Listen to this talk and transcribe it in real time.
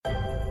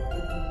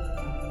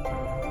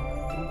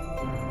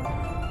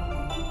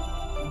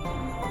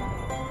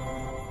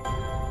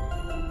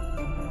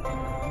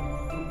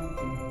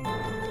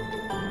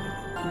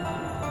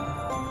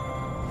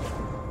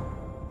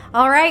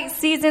All right,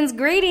 season's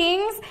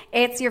greetings.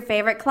 It's your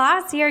favorite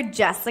class here,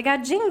 Jessica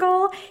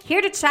Jingle,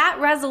 here to chat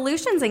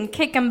resolutions and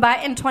kick 'em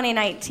butt in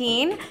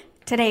 2019.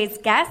 Today's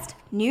guest,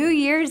 New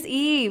Year's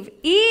Eve.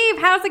 Eve,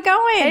 how's it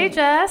going? Hey,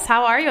 Jess.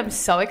 How are you? I'm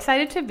so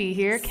excited to be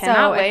here.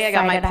 Cannot wait. I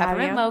got my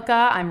peppermint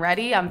mocha. I'm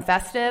ready. I'm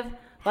festive.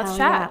 Let's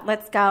chat. Yeah,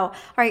 let's go. All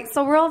right,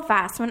 so real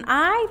fast, when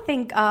I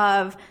think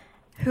of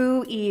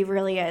who Eve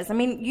really is, I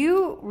mean,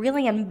 you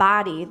really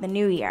embody the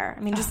new year.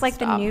 I mean, just like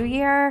the new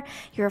year,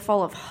 you're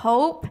full of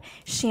hope,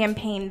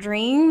 champagne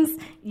dreams.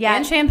 Yet,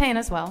 and champagne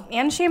as well.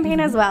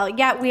 As well.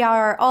 Yet we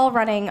are all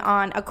running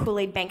on a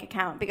Kool-Aid bank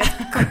account because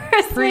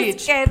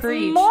Christmas gets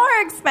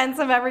more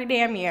expensive every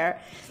damn year.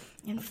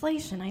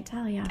 Inflation, I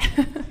tell you.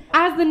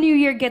 As the new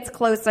year gets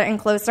closer and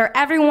closer,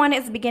 everyone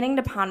is beginning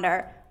to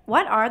ponder,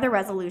 what are the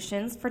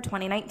resolutions for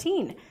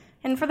 2019?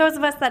 And for those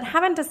of us that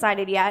haven't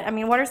decided yet, I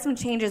mean, what are some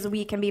changes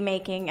we can be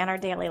making in our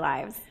daily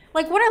lives?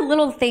 Like, what are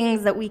little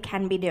things that we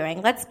can be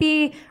doing? Let's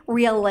be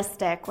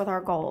realistic with our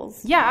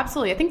goals. Yeah,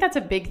 absolutely. I think that's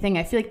a big thing.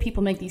 I feel like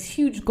people make these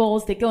huge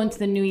goals. They go into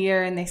the new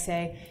year and they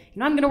say,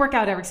 I'm going to work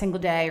out every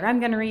single day, or I'm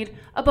going to read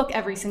a book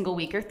every single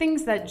week, or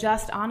things that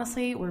just,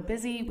 honestly, we're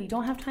busy. We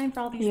don't have time for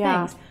all these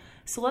things.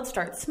 So let's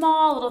start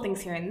small, little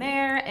things here and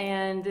there,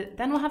 and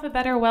then we'll have a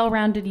better,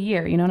 well-rounded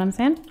year. You know what I'm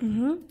saying?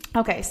 Mm-hmm.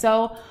 Okay,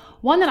 so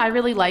one that I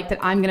really like that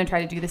I'm going to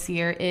try to do this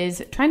year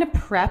is trying to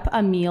prep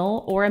a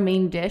meal or a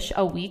main dish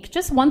a week,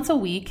 just once a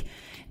week.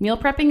 Meal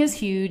prepping is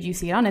huge. You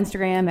see it on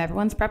Instagram.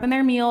 Everyone's prepping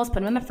their meals, put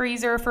them in the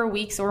freezer for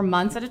weeks or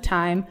months at a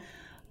time.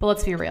 But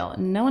let's be real.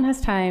 No one has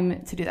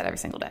time to do that every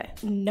single day.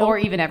 Nope. Or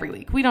even every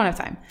week. We don't have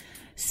time.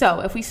 So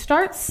if we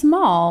start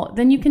small,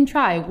 then you can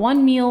try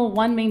one meal,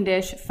 one main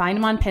dish, find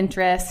them on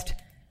Pinterest.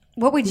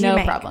 What would you make?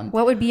 No problem.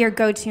 What would be your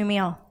go-to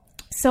meal?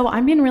 So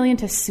I'm being really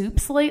into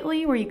soups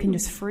lately, where you can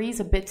just freeze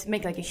a bit,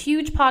 make like a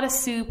huge pot of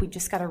soup. We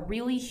just got a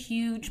really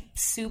huge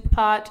soup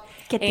pot.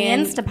 Get the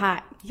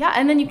Instapot. Yeah,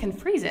 and then you can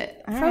freeze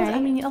it. Right. I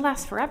mean, it'll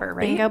last forever,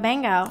 right? Bingo,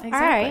 bango. Exactly. All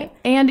right.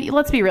 And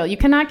let's be real. You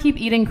cannot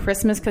keep eating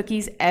Christmas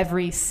cookies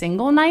every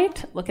single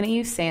night. Looking at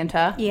you,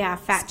 Santa. Yeah,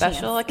 fat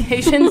Special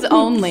occasions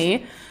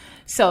only.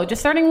 So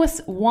just starting with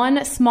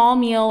one small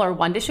meal or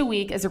one dish a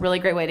week is a really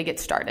great way to get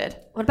started.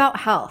 What about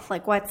health?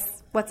 Like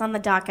what's on the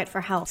docket for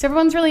health? So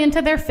everyone's really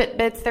into their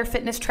Fitbits, their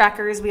fitness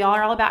trackers. We all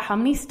are all about how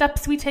many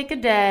steps we take a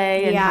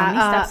day and how many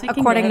steps we can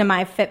according get. to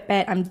my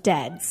Fitbit, I'm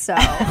dead. So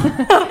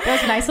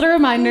those nice little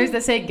reminders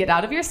that say, get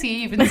out of your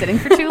seat. You've been sitting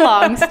for too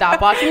long. Stop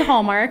watching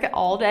Hallmark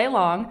all day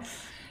long.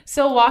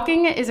 So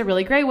walking is a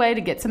really great way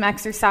to get some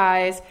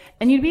exercise.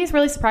 And you'd be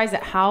really surprised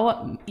at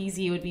how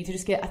easy it would be to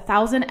just get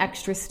 1,000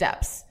 extra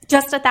steps.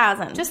 Just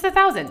 1,000. Just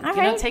 1,000. All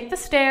right. Take the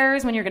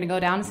stairs when you're going to go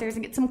downstairs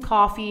and get some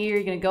coffee, or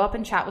you're going to go up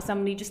and chat with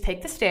somebody. Just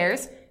take the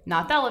stairs,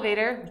 not the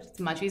elevator. It's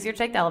much easier to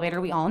take the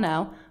elevator. We all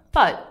know.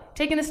 But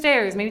taking the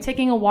stairs, maybe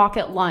taking a walk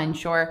at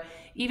lunch, or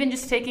even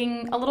just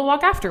taking a little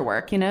walk after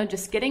work.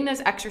 Just getting those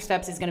extra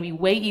steps is going to be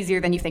way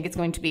easier than you think it's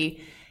going to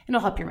be.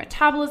 It'll help your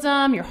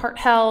metabolism, your heart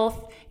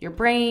health, your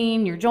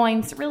brain, your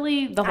joints,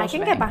 really the whole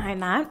shebang. I can get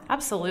behind that.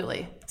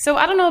 Absolutely. So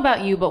I don't know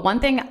about you, but one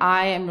thing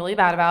I am really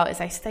bad about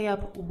is I stay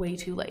up way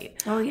too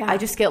late. Oh, yeah. I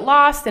just get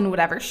lost in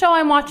whatever show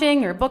I'm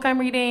watching or book I'm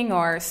reading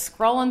or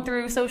scrolling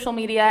through social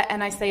media,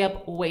 and I stay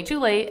up way too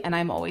late, and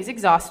I'm always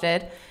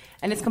exhausted.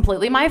 And it's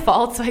completely my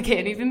fault, so I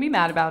can't even be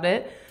mad about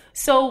it.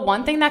 So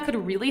one thing that could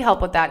really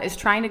help with that is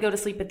trying to go to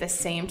sleep at the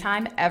same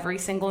time every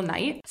single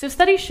night. So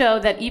studies show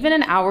that even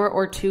an hour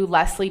or two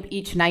less sleep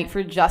each night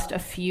for just a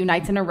few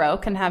nights in a row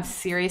can have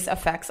serious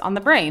effects on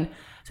the brain.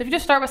 So if you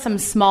just start with some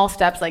small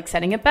steps like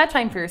setting a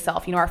bedtime for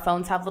yourself, our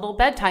phones have little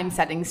bedtime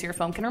settings so your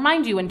phone can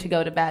remind you when to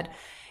go to bed.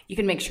 You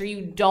can make sure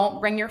you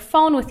don't bring your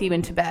phone with you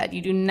into bed.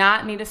 You do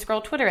not need to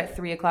scroll Twitter at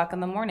 3 o'clock in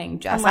the morning.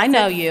 Jess, I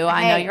know you.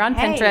 I know you're on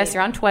Pinterest.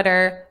 You're on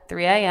Twitter,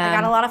 3 a.m. I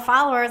got a lot of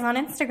followers on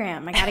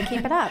Instagram. I got to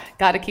keep it up.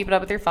 Got to keep it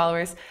up with your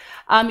followers.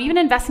 Even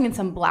investing in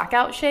some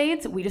blackout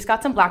shades. We just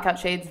got some blackout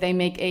shades. They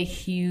make a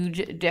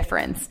huge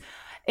difference.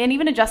 And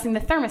even adjusting the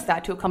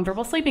thermostat to a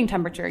comfortable sleeping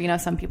temperature.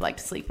 Some people like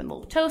to sleep in a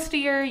little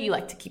toastier. You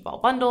like to keep all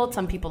bundled.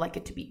 Some people like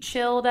it to be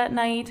chilled at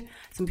night.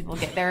 Some people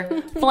get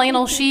their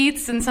flannel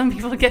sheets, and some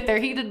people get their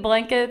heated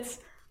blankets.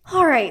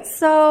 All right,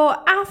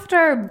 so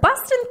after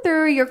busting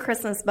through your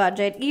Christmas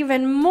budget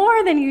even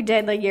more than you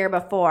did the year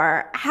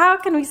before, how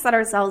can we set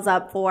ourselves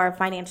up for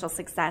financial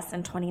success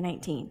in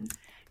 2019?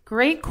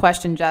 Great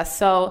question, Jess.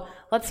 So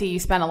let's see, you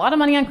spent a lot of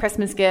money on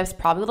Christmas gifts,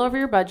 probably a little over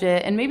your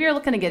budget, and maybe you're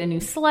looking to get a new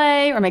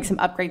sleigh or make some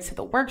upgrades to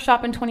the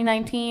workshop in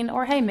 2019,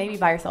 or hey, maybe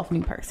buy yourself a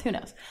new purse. Who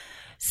knows?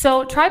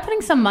 So try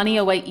putting some money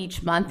away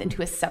each month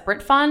into a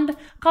separate fund.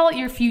 Call it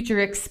your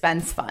future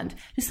expense fund.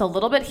 Just a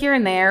little bit here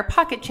and there,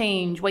 pocket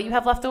change, what you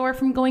have left over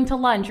from going to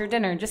lunch or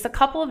dinner, just a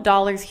couple of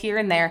dollars here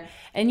and there.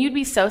 And you'd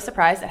be so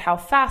surprised at how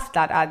fast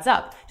that adds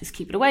up. Just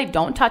keep it away.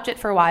 Don't touch it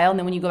for a while. And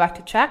then when you go back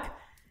to check,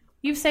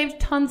 you've saved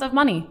tons of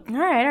money. All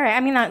right. I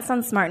mean, that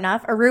sounds smart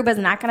enough. Aruba's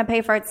not going to pay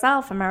for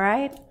itself. Am I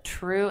right?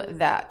 True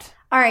that.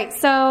 All right,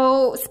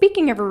 so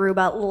speaking of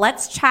Aruba,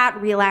 let's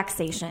chat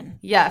relaxation.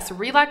 Yes,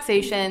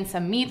 relaxation,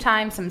 some me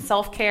time, some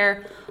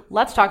self-care.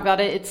 Let's talk about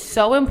it. It's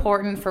so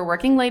important for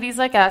working ladies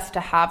like us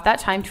to have that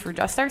time to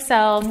adjust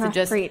ourselves, to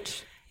just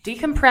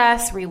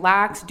decompress,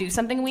 relax, do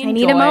something we enjoy. I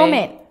need a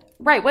moment.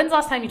 Right. When's the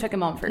last time you took a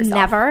moment for yourself?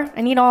 Never.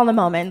 I need all the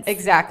moments.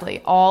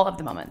 Exactly. All of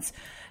the moments.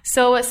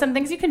 So some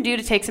things you can do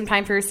to take some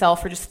time for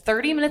yourself for just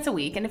 30 minutes a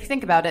week. And if you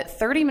think about it,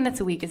 30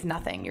 minutes a week is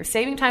nothing. You're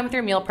saving time with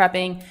your meal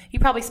prepping. You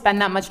probably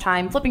spend that much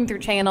time flipping through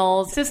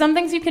channels. So some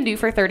things you can do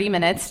for 30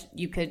 minutes.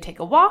 You could take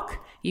a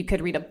walk. You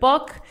could read a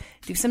book,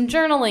 do some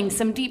journaling,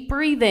 some deep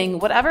breathing,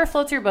 whatever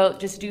floats your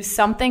boat. Just do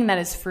something that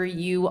is for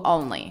you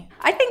only.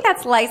 I think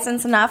that's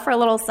license enough for a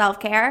little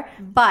self-care.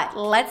 But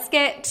let's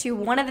get to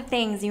one of the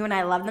things you and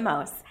I love the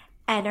most.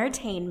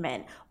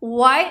 Entertainment.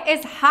 What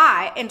is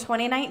hot in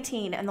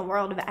 2019 in the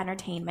world of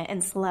entertainment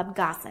and celeb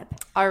gossip?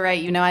 All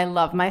right, I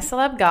love my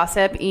celeb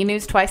gossip.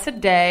 E-News twice a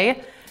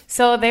day.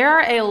 So there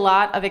are a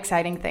lot of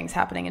exciting things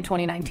happening in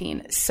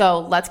 2019.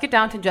 So let's get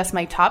down to just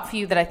my top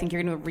few that I think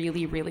you're going to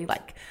really, really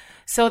like.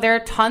 So there are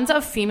tons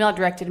of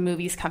female-directed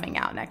movies coming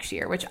out next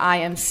year, which I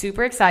am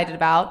super excited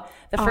about.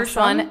 The first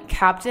one,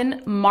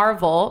 Captain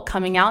Marvel,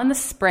 coming out in the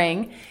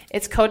spring.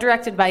 It's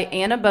co-directed by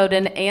Anna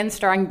Boden and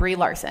starring Brie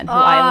Larson, who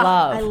I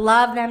love. I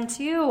love them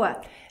too.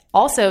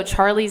 Also,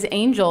 Charlie's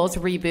Angels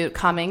reboot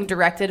coming,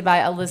 directed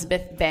by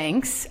Elizabeth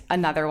Banks,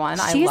 another one.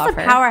 I love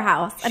her. She's a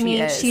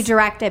powerhouse. She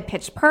directed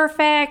Pitch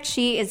Perfect.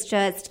 She is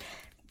just,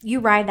 you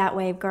ride that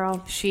wave,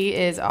 girl. She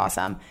is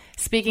awesome.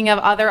 Speaking of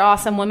other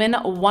awesome women,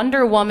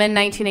 Wonder Woman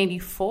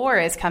 1984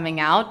 is coming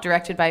out,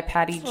 directed by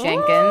Patty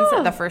Jenkins.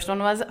 The first one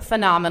was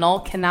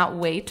phenomenal. Cannot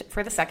wait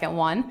for the second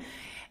one.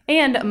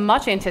 And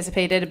much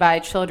anticipated by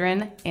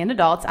children and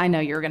adults. I know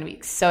you're going to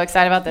be so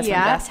excited about this one,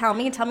 Jess.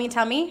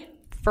 Tell me.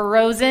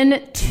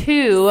 Frozen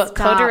 2,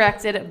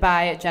 co-directed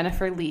by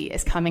Jennifer Lee,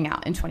 is coming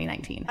out in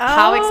 2019.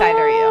 How excited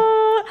are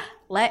you?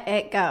 Let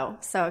it go.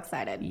 So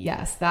excited.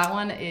 Yes, that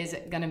one is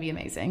going to be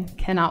amazing.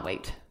 Cannot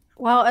wait.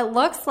 Well, it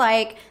looks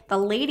like the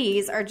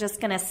ladies are just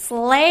going to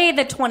slay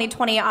the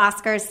 2020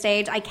 Oscars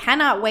stage. I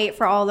cannot wait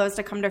for all those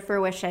to come to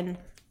fruition.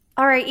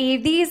 All right,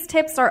 Eve, these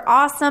tips are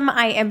awesome.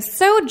 I am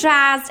so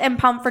jazzed and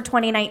pumped for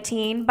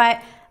 2019, but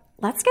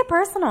let's get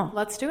personal.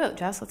 Let's do it,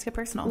 Jess. Let's get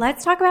personal.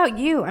 Let's talk about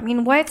you.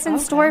 What's in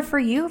store for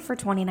you for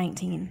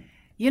 2019?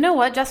 You know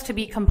what? Just to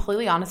be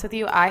completely honest with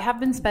you, I have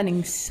been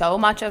spending so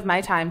much of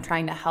my time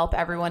trying to help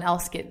everyone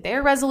else get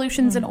their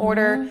resolutions in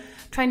order,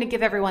 trying to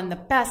give everyone the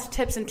best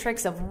tips and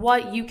tricks of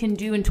what you can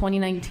do in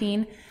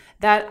 2019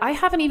 that I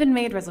haven't even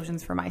made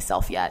resolutions for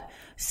myself yet.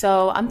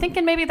 So I'm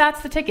thinking maybe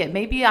that's the ticket.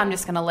 Maybe I'm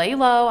just going to lay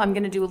low. I'm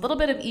going to do a little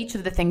bit of each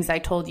of the things I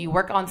told you.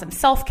 Work on some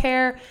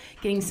self-care,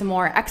 getting some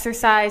more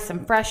exercise,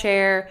 some fresh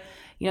air,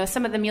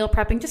 some of the meal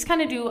prepping, just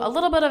kind of do a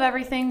little bit of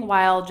everything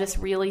while just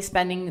really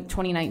spending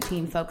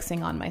 2019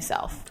 focusing on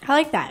myself. I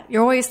like that.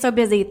 You're always so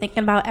busy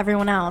thinking about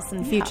everyone else in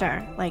the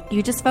future.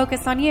 You just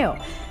focus on you.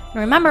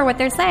 Remember what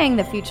they're saying,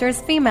 the future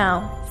is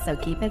female, so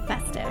keep it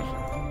festive.